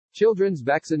Children's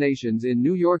vaccinations in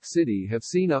New York City have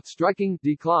seen a striking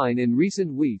decline in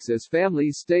recent weeks as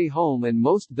families stay home and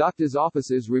most doctors'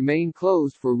 offices remain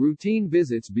closed for routine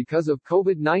visits because of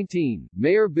COVID-19,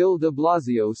 Mayor Bill de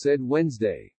Blasio said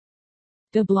Wednesday.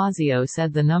 De Blasio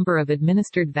said the number of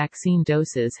administered vaccine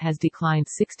doses has declined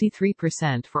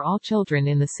 63% for all children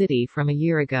in the city from a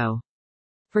year ago.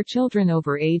 For children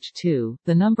over age 2,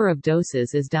 the number of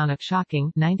doses is down a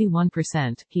shocking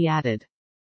 91%, he added.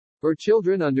 For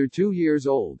children under 2 years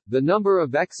old, the number of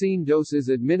vaccine doses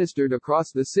administered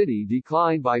across the city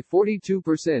declined by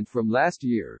 42% from last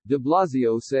year, de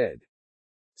Blasio said.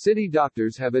 City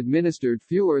doctors have administered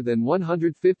fewer than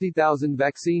 150,000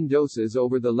 vaccine doses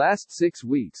over the last 6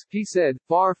 weeks, he said,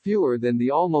 far fewer than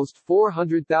the almost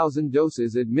 400,000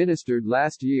 doses administered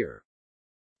last year.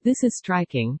 This is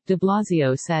striking, de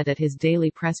Blasio said at his daily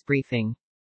press briefing.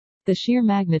 The sheer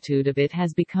magnitude of it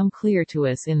has become clear to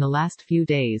us in the last few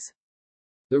days.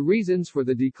 The reasons for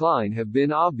the decline have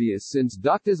been obvious since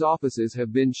doctors' offices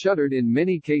have been shuttered in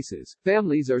many cases,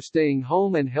 families are staying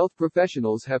home and health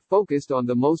professionals have focused on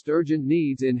the most urgent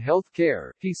needs in health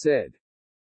care, he said.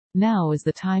 Now is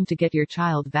the time to get your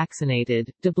child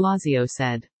vaccinated, de Blasio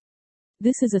said.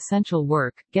 This is essential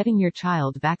work. Getting your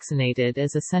child vaccinated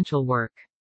is essential work.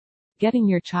 Getting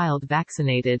your child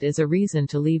vaccinated is a reason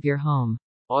to leave your home.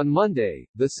 On Monday,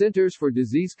 the Centers for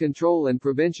Disease Control and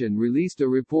Prevention released a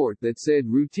report that said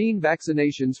routine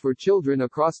vaccinations for children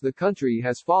across the country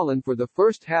has fallen for the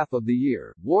first half of the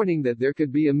year, warning that there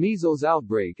could be a measles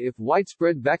outbreak if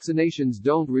widespread vaccinations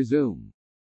don't resume.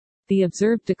 The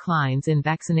observed declines in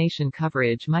vaccination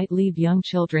coverage might leave young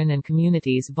children and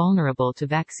communities vulnerable to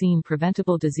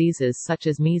vaccine-preventable diseases such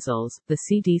as measles, the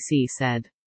CDC said.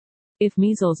 If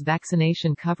measles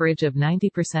vaccination coverage of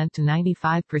 90% to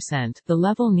 95%, the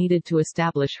level needed to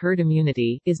establish herd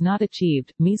immunity, is not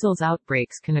achieved, measles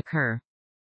outbreaks can occur.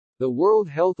 The World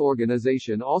Health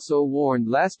Organization also warned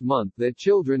last month that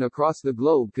children across the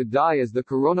globe could die as the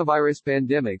coronavirus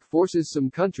pandemic forces some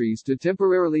countries to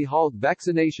temporarily halt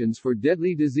vaccinations for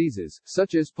deadly diseases,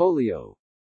 such as polio.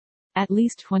 At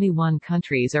least 21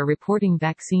 countries are reporting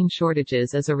vaccine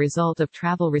shortages as a result of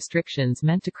travel restrictions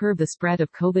meant to curb the spread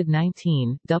of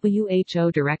COVID-19,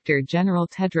 WHO Director General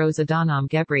Tedros Adhanom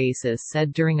Ghebreyesus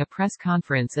said during a press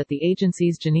conference at the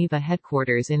agency's Geneva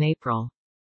headquarters in April.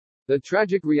 The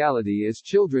tragic reality is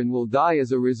children will die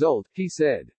as a result, he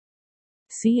said.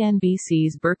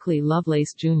 CNBC's Berkeley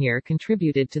Lovelace Jr.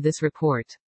 contributed to this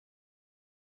report.